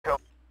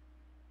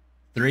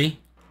3,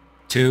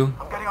 2,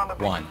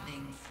 1.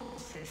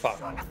 Fuck.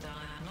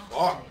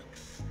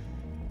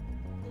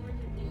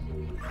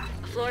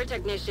 A floor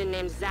technician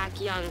named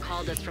Zach Young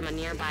called us from a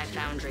nearby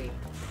foundry.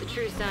 The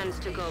True Sons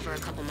took over a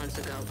couple months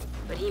ago,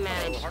 but he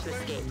managed to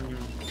escape.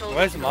 I told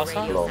Where's him to go Masa?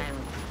 radio silent.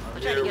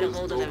 I'll try to get a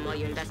hold of him while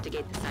you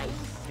investigate the site.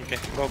 Okay,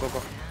 go.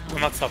 Do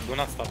not stop, do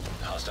not stop.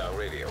 Hostile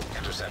radio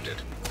intercepted.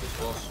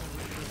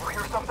 You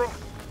hear something?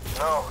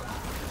 No.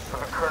 But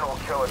the Colonel will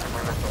kill us if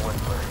we miss the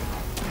Whistler.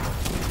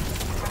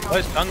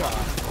 Where's Gunma?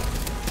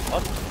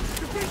 What? I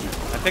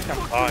think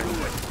I'm fine.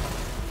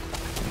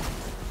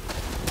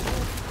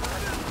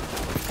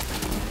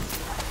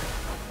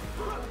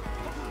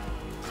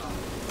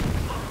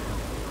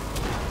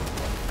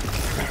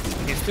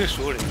 He's still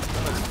shooting.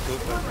 That's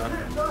stupid, man.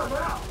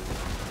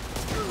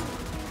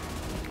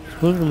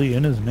 It's literally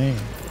in his name.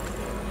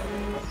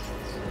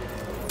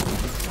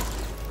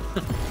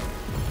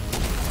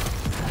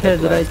 Head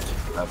right.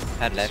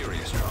 Head left.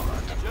 Serious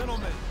trauma.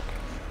 Gentlemen,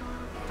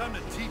 time to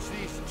teach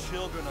these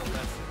children a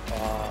lesson.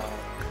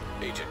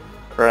 Agent.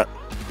 Right.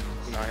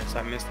 Nice,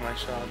 I missed my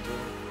shot, dude.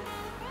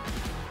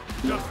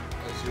 Just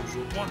as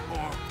usual. One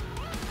more.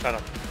 Shut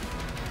up.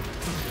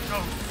 Go.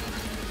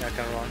 Yeah, I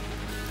can run.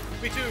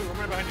 Me too. I'm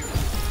right behind you.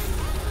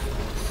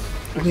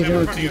 We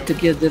run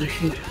together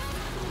here.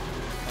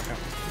 Okay.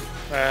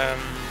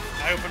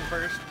 I open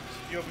first.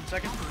 You open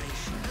second.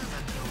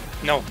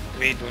 No,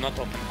 we do not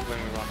open when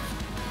we run.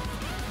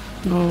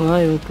 No,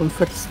 I open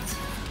first.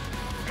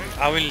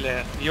 I will,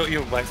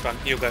 you guys run,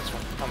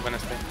 I'm gonna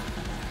stay.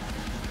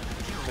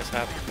 Just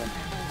have them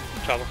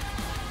travel.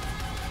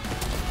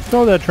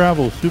 Oh, that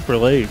travel's super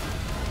late.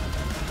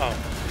 Oh,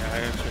 yeah, I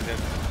actually did.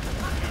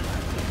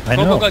 I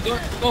know. Go.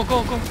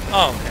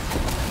 Oh,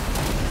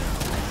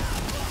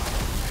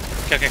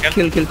 okay.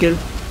 Kill. Kill.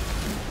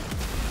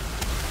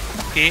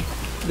 Key.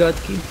 Got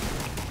key.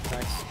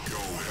 Nice.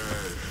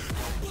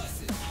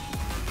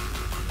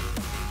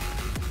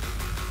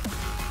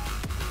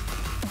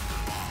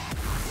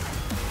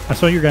 I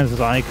saw your guys'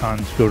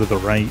 icons go to the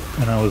right,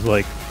 and I was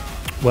like,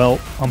 well,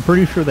 I'm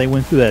pretty sure they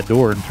went through that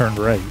door and turned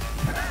right.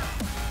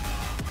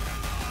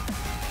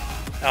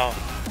 Oh,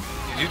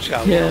 did you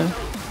travel? Yeah.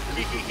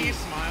 He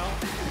smile.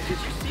 Did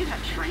you see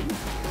that train?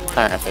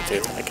 I don't know if I do,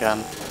 I can.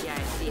 Yeah, I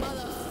see it.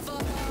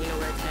 You know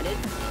where it's headed?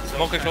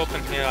 Smoke is open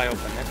here, I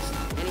open next.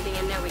 Anything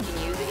in there we can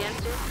use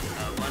against it? A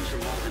bunch of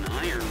molten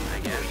iron, I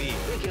guess. We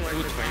can work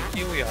with that.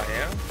 220, we are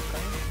here.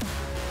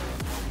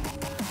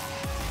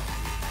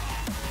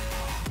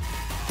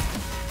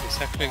 This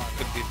actually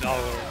could be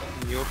our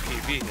new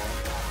PB, yeah.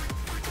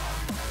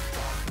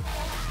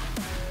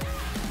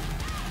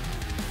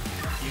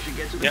 You should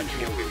get to the Yeah,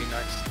 control it would be room.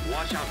 nice.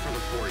 Watch out for the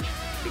forge.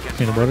 It gets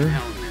Peanut hard butter?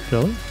 down there.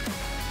 Jelly?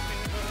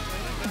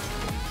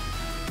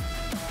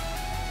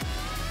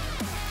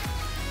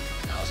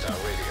 Hostile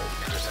radio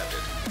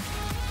intercepted.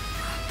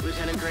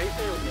 Lieutenant Gray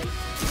failed me.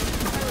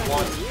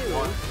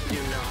 You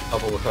do not.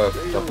 Double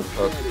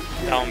hook.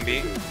 Down B.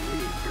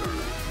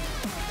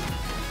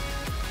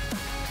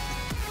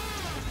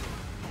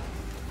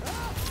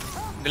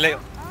 Delay.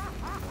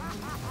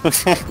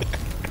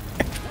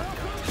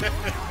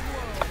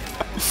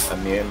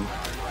 Immune.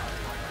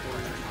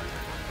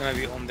 Gonna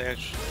be on the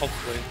edge,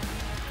 hopefully.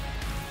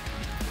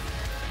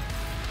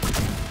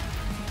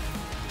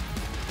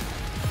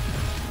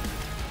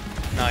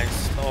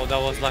 Nice. Oh,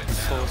 that was like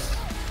so.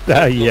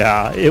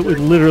 Yeah, it was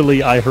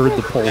literally, I heard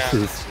the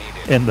pulses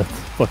and the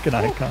fucking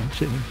icon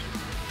change.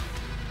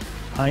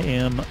 I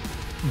am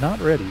not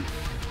ready.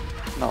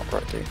 Not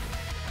ready.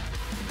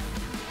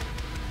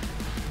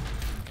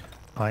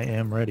 I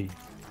am ready.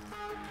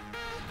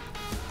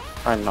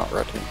 I'm not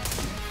ready.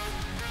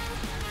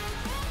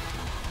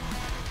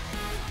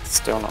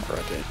 Still not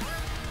ready.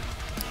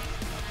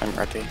 I'm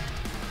ready.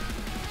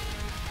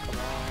 Come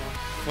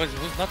on.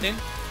 Who's not in?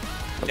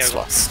 It's Yeah,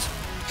 lost.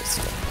 Just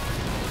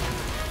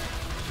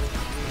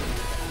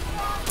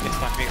it's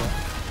fine, we go.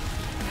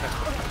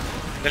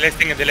 The last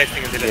thing.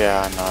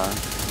 yeah, I know.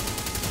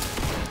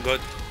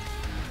 Good.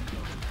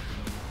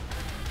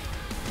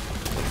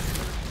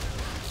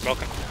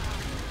 Broken.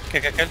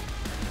 Kill.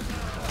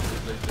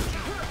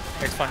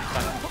 It's fine.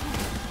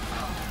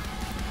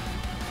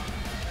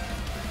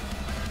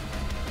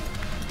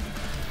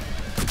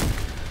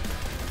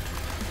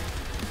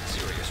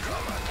 Serious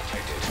trauma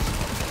detected.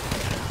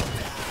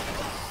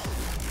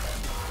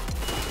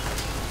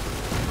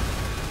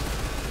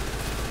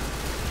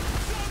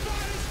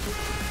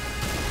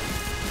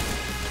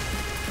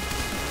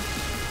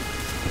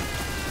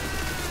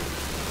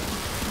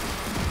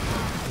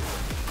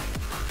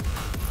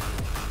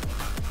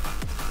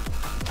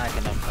 I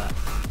can help that.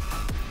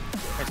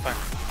 It's fine.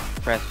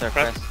 Press. I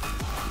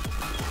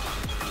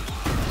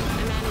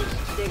managed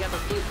to dig up a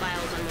few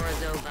files on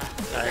Morozova.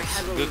 They're Nice.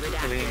 heavily Good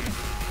redacted. clean.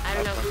 I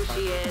don't know who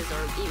she is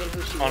or even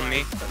who she On was, me.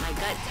 but my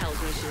gut tells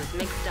me she was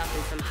mixed up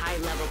in some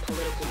high-level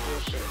political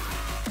bullshit.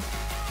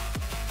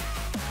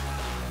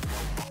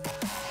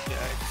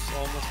 Yeah, it's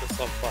almost a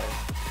sub 5.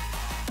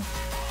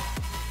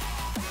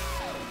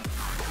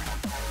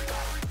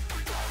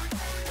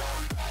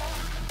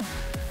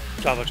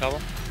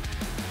 Travel.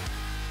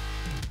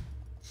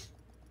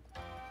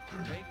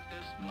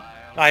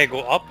 I go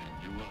up.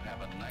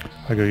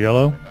 I go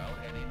yellow.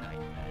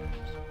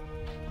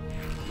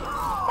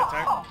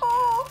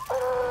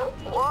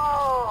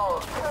 Whoa!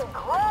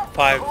 Congrats!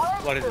 5,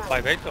 what is it,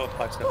 5-8 or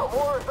 5-7? The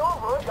war is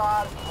over.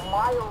 Got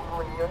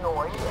mildly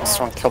annoying. This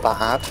one killed that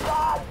ad.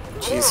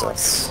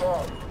 Jesus. I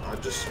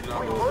just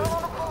not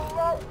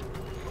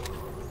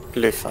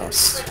Blue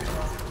first.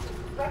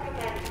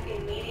 Recommend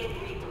immediate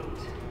reboot.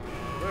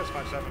 Where's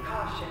 5-7?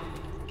 Caution.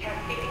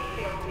 Cascading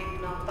failsafe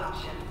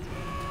malfunctions.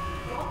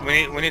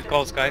 We need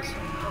calls, guys.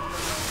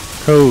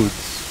 Codes.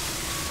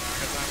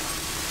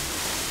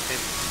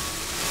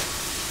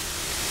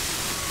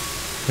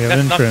 We have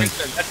That's not entrance.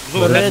 Vincent, that's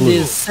blue. Red blue.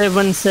 is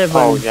 7-7.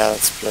 Oh yeah,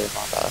 that's blue,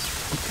 my bad.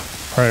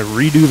 Alright,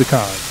 redo the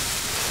card.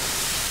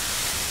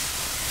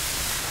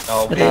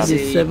 Oh, Red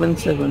is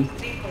 7-7.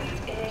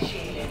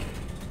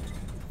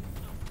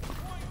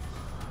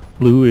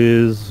 Blue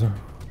is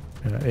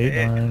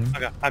 8, 9.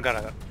 I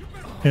got.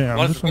 Yeah,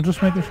 What I'm is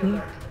just making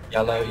sure.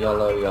 Yellow,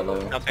 yellow, yellow.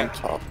 Nothing.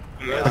 Top.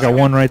 I got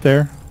one right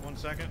there. 1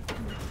 second.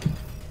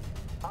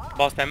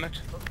 Boss damage.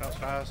 That was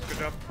fast. Good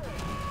job.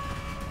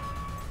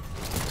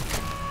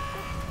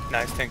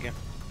 Nice, thank you.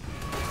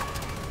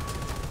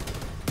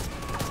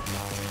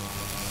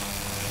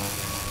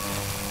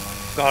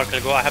 Go hard,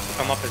 go. I have to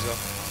come up as well.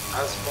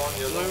 Spawn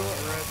yellow,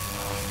 red.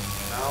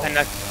 Now. And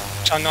that's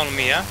Chung on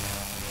me, yeah?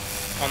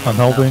 I'm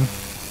helping.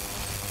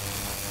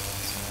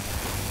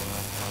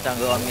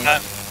 Jungle on me.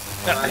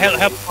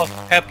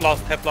 Help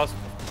lost.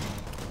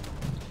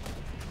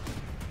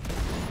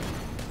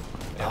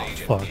 An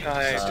agent Fuck. needs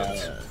Nice.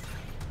 assistance.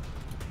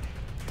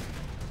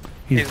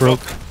 He's broke.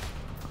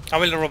 I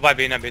will revive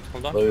in a bit,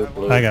 hold on. Blue,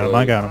 blue, I got him,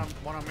 I got him.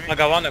 One on me. I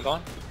got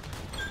one.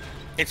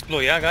 It's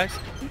blue, yeah, guys?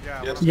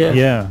 Yeah, Yes. Yeah.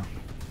 Yeah.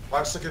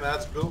 5 second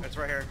ads, blue. it's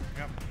right here.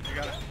 Yep, you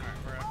got it.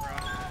 Alright, we're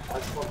on.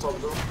 I spawn top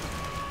blue.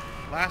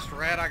 Last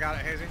red, I got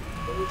it, Hazy.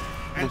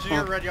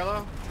 Engineer, red,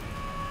 yellow.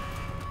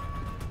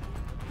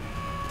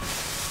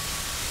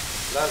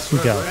 Last We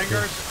red, got red. it.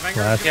 Vanguard's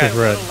Last Yeah. is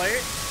red. a little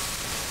late.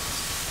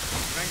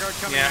 Vanguard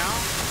coming Yeah. now.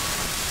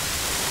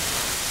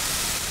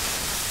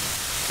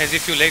 As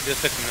if you late,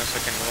 just let me know so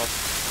I can go up.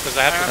 Because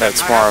I have to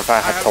It's more if I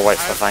have to wait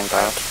for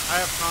Vanguard. I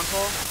have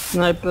console.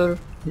 Sniper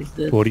is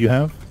dead. What do you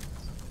have?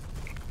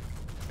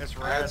 It's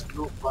red. Ads,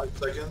 blue, 5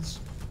 seconds.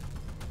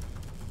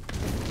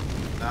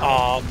 Now.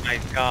 Oh my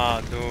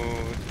god,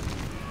 dude.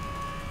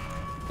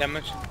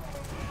 Damage.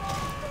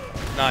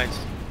 Nice.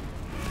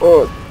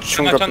 Oh,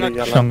 Chunga Chunga. blue,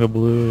 yellow. Chunga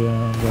blue, yeah,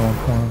 I'm going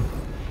for him.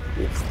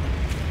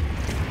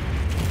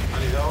 I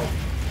need help.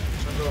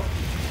 Jungle.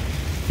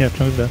 Yeah,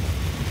 Chunga's dead.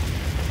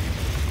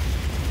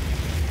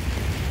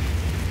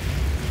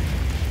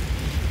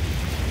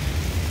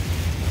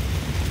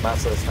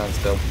 Master stand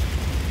still.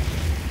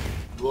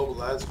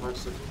 Global ads, 5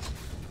 seconds.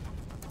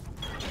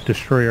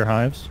 Destroy your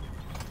hives.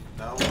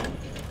 Now.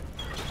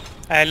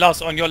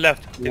 Lost on your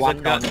left. Is One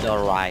it on good?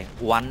 your right.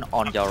 One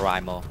on your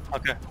right, Mo.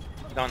 Okay,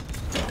 done.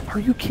 Are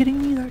you kidding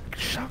me? That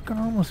shotgun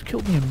almost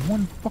killed me in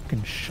one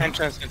fucking shot.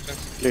 Entrance.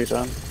 Blue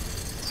done.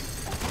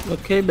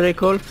 Okay,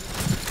 break all.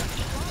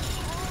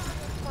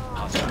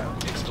 Hostile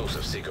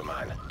explosive seeker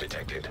mine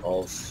detected.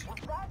 Off.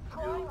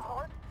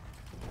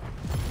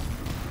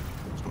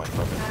 It's my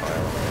fucking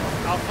fire.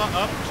 Alpha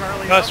up,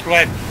 Charlie Cross up.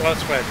 red.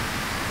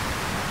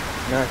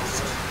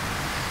 Next.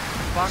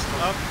 Fox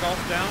up,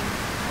 Golf down.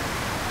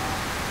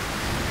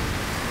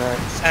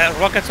 Next.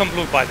 Rockets on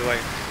blue, by the way.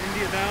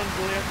 India down,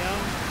 Juliet down.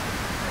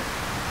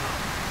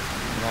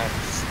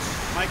 Next.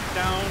 Mike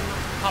down,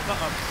 Papa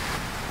up.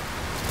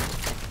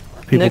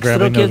 People Next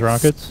grabbing those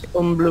rockets.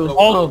 On blue. Hold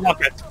Oh,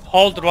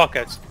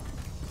 rockets.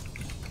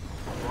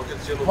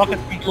 Rockets yellow,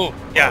 Rockets blue. on blue.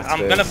 Yeah,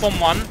 I'm gonna form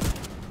one.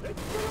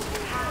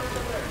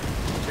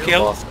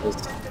 Kill. Lost is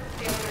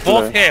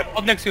Both here.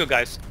 Both next to you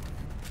guys.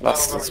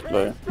 Last is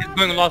blue. He's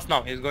going last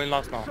now.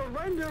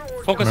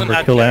 Focus Remember,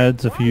 on kill ad.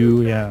 ads if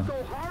you, yeah.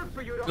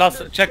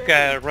 Last, check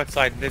right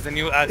side. There's a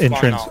new ad spawn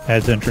Entrance, now.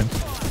 ads entrance.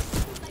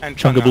 And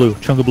Chunga blue,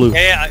 Chunga blue.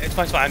 Yeah, it's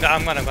fine.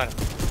 I'm gonna.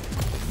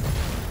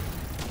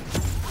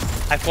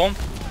 I form.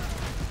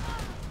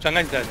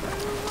 Chunga is dead.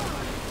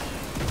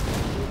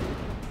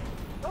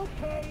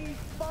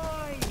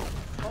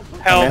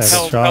 Help.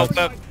 Shots.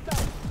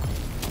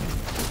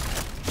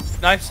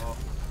 Nice.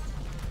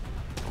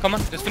 Come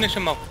on, just finish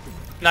him up.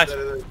 Nice.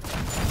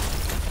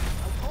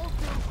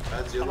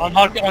 ads yellow. On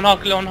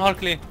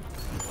Harkley.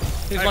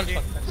 He's one.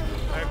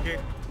 Okay.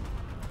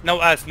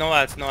 No ads.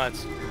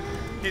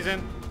 He's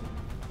in.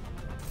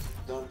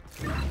 Done.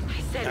 I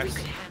said we Nice.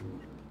 could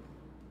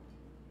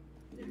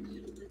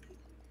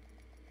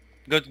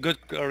have. Good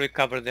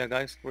recover there,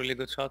 guys. Really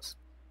good shots.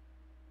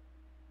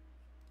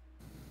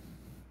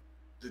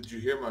 Did you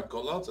hear my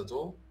callouts at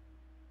all?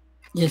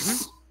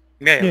 yes.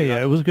 Yeah,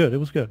 it was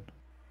good,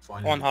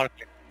 Fine. On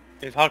Harkley.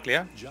 It's Harkley,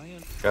 yeah?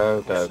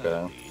 Go.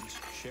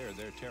 Share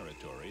their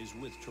territories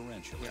with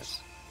tarantulas.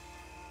 Yes.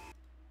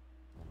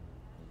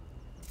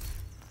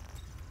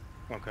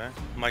 Okay,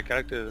 my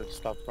character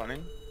stopped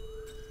running.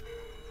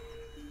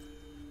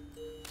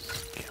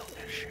 Skill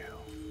issue.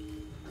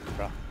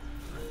 Bruh.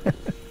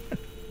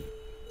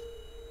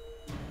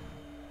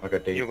 go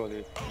deep. You go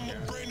deep. Yeah.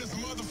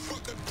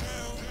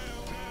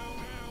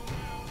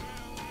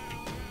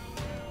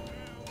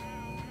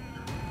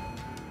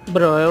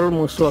 Bro, I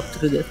almost walked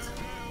through that.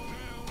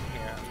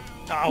 Yeah.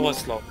 I was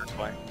slow, that's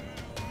why.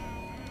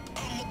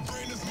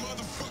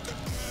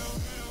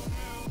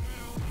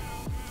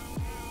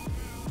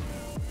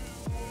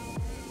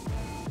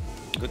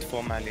 Good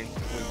for Mali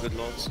with good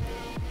loads.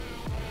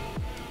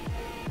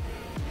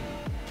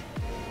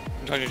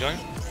 Join, you join.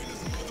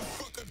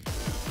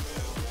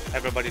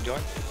 Everybody join.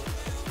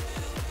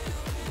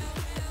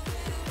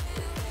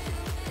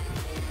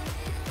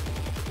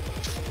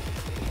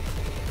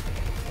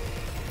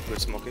 Good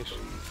smokish.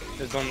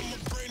 Just don't.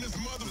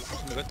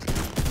 Good.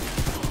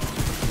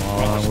 Come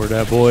on, where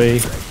that boy?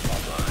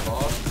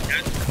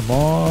 Come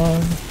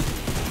on.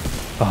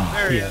 Oh,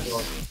 There he yes.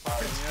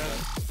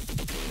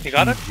 is. You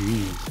got it?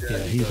 Jeez. Yeah,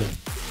 he's in.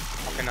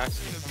 Okay, nice.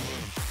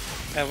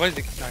 Where's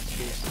the nice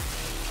piece?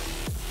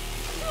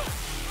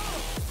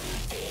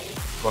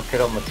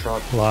 Rocket on the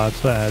truck. Lots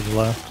of ads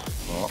left.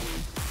 Oh,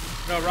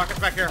 No, rockets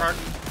back here, Hart.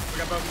 We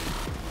got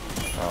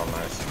both. oh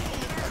nice.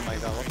 Oh my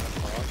god, what the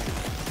fuck?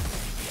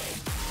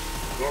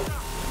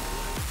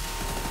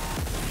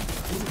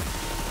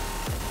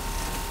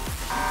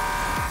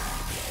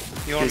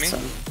 You on me?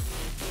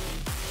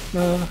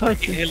 Hi,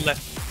 He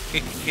left.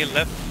 He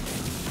left.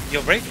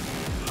 You break?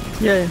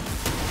 Yeah,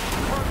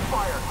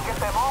 Fire. Get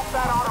them off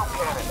that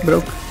autocannon.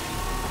 broke.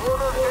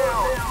 Order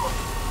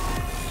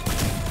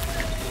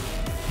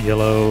down.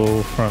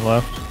 Yellow front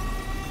left.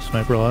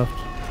 Sniper left.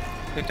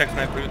 You take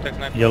sniper, you take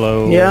sniper.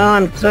 Yellow. Yeah,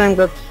 I'm trying,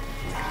 but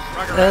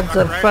Rocket ads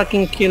are right.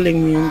 fucking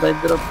killing me and I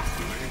dropped.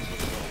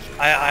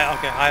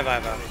 Okay, I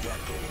have.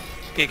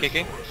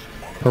 Okay.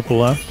 Purple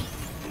left.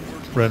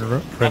 Red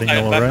and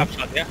yellow Back right. up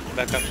shot, yeah?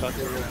 Back up shot.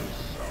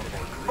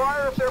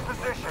 Fire at their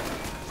position.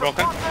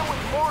 Broken? Support them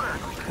with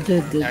mortars.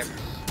 Dead. Nice.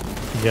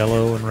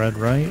 Yellow and red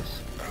right.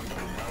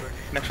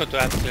 Make sure to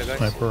add clear, guys.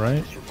 Sniper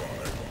right.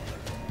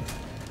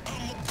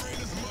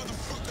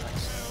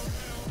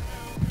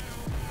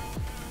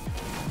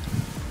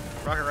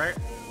 Rocket right.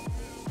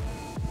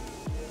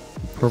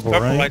 Purple Purple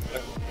right.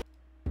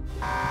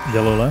 right.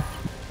 Yellow left.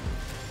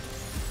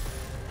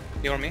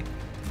 You or me?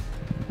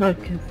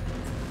 Okay.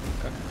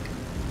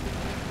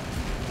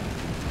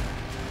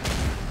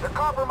 They're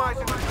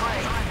compromising the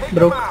train. Take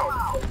Broke. them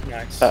out.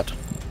 Nice. Bad.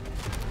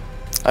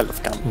 I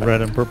love camping.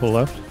 Red and purple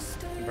left.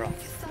 Bro.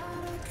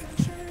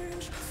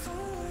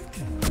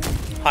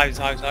 Hives.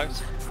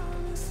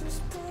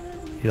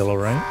 Yellow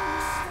right.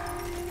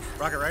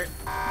 Rocket right.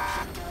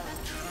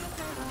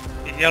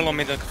 Yellow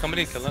middle.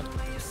 Somebody kill him.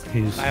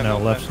 He's I have now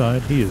no left plan.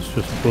 side. He is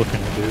just booking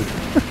it, dude.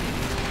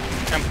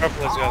 And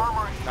purple as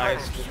well.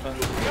 Nice. Good fun.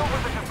 Deal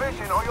with the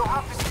division or you'll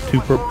have to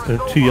deal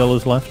with Two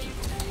yellows left.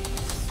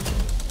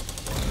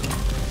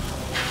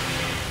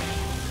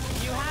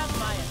 You have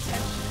my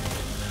attention.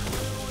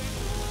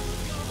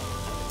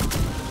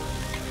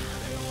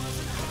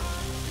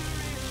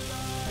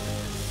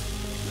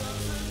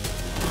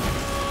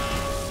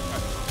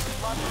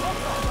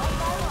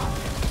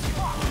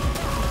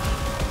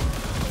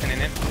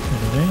 In.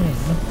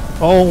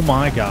 Oh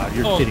my god,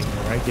 you're Oh. kidding me,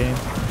 right, game?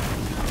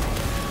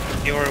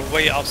 You were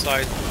way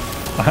outside.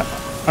 I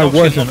Oh, shit,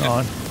 wasn't okay.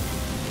 on.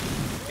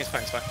 It's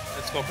fine.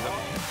 Let's go for them.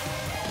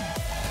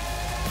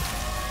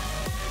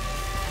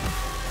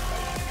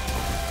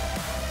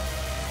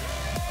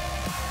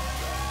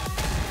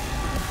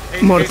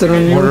 Mortar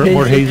on you,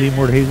 More Hazy. hazy,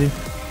 more hazy.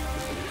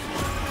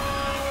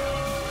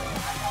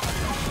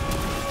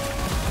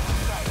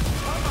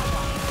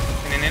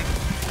 In.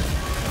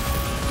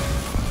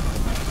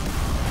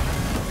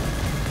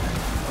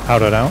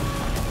 Out it out.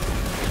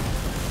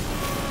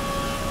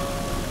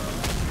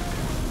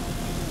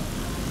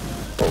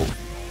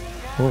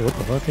 Oh, what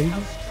the fuck, hazy?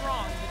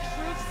 Strong, the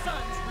true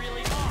sons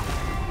really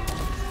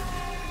are.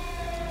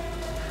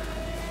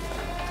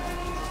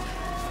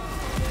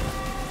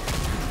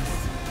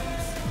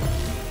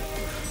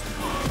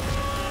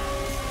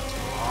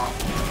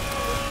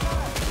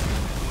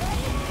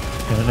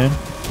 Coming in.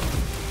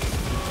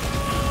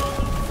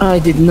 I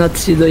did not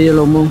see the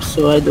yellow mouse,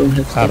 so I don't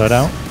have Out it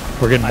stats.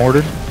 out. We're getting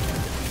mortared.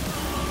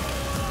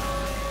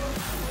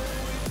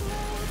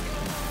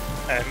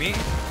 Me?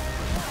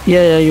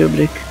 Yeah, you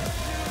break.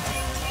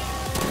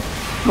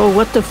 Oh,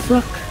 what the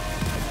fuck?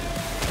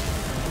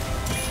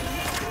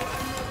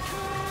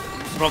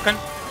 Broken?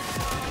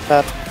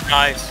 Bad.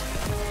 Nice.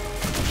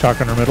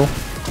 Shock in her middle.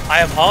 I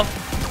have half.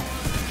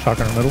 Shock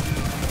in her middle.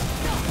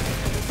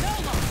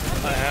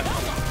 I have.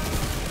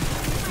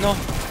 No.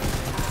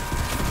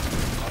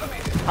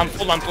 I'm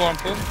full.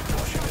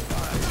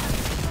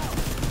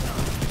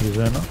 He's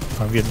in.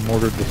 I'm getting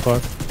mortared to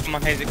fuck. Come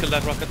on, Hazy, kill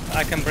that rocket.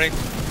 I can break.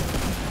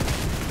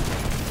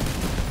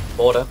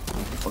 Border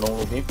on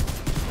all of you.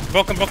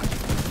 Broken.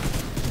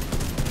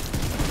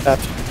 Bad.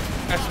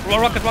 Nice.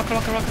 Rocket.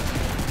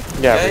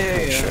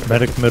 Yeah, sure.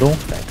 Medic middle.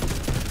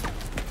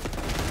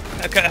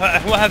 Okay,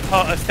 who have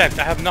a stack?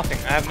 I have nothing.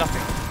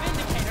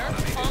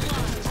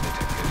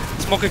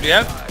 Smoker, do you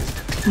have?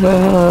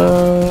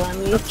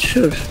 I'm not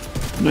sure.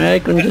 My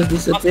icon just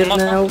disappeared Must-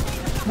 now.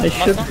 I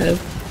should have.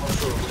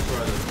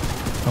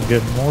 I'm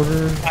getting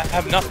mortar. I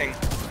have nothing.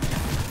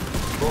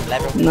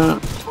 Nah.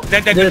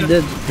 Dead, dead, Dead, dead.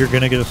 dead. You're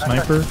gonna get a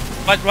sniper.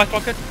 Right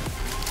rocket.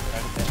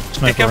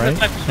 Sniper careful, right.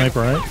 sniper. Sniper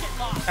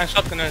right. And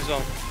shotgun as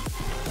well.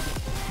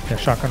 Yeah,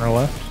 shotgunner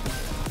left.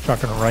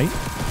 Shotgunner right.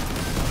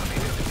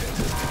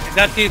 Is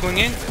that key going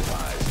in?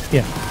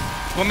 Yeah.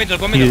 Go middle,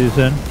 go He middle. is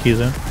in. He's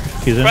in.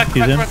 He's in. Crack,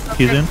 He's crack, in. crack, crack,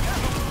 He's crack. in.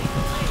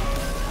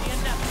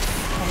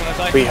 I'm gonna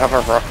die. We have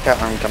a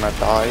rocket, I'm gonna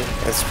die.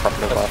 It's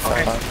probably worth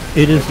Okay. it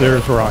though. It is.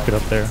 There's a rocket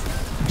up there.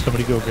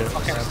 Somebody go get it.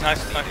 Okay,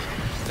 nice, nice.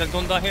 Just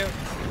don't die here.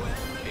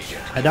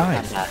 I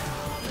died. Come back.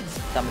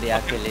 Somebody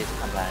Achilles,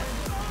 come back.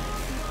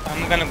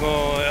 I'm gonna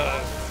go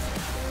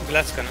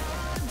glass cannon.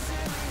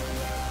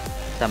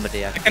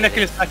 Somebody I can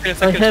Achilles.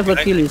 Achilles. I have right?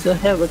 Achilles. I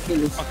have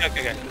Achilles. Okay, okay,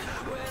 okay.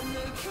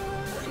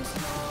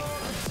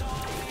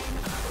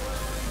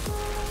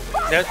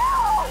 Dead.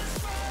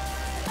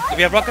 Do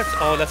we have rockets?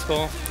 Oh, let's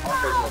go.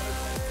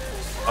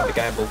 I'll be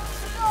gamble.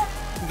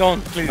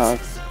 Don't, please. No.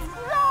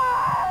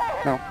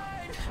 No.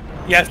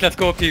 Yes, let's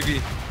go,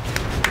 PB.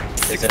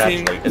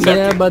 16.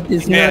 Yeah, but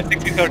it's Yeah, not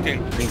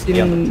 16-13.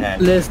 in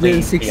less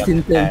than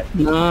 16-10.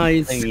 No,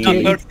 it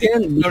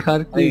can't be,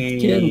 Harky.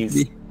 It can't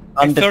be.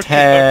 Under 13.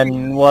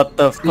 10, what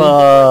the fuck?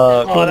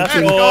 Oh, let's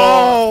Let's go.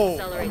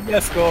 go!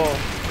 Let's go.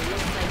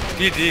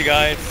 GG,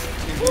 guys.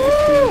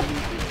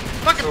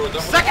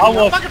 Fucking second, I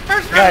was, fucking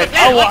first guys,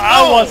 round. Let's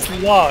I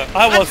was locked.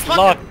 I was Let's fucking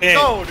locked in.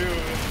 go, dude.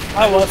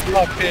 I was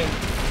locked in.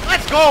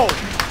 Let's go!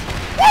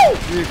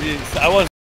 GG's. I was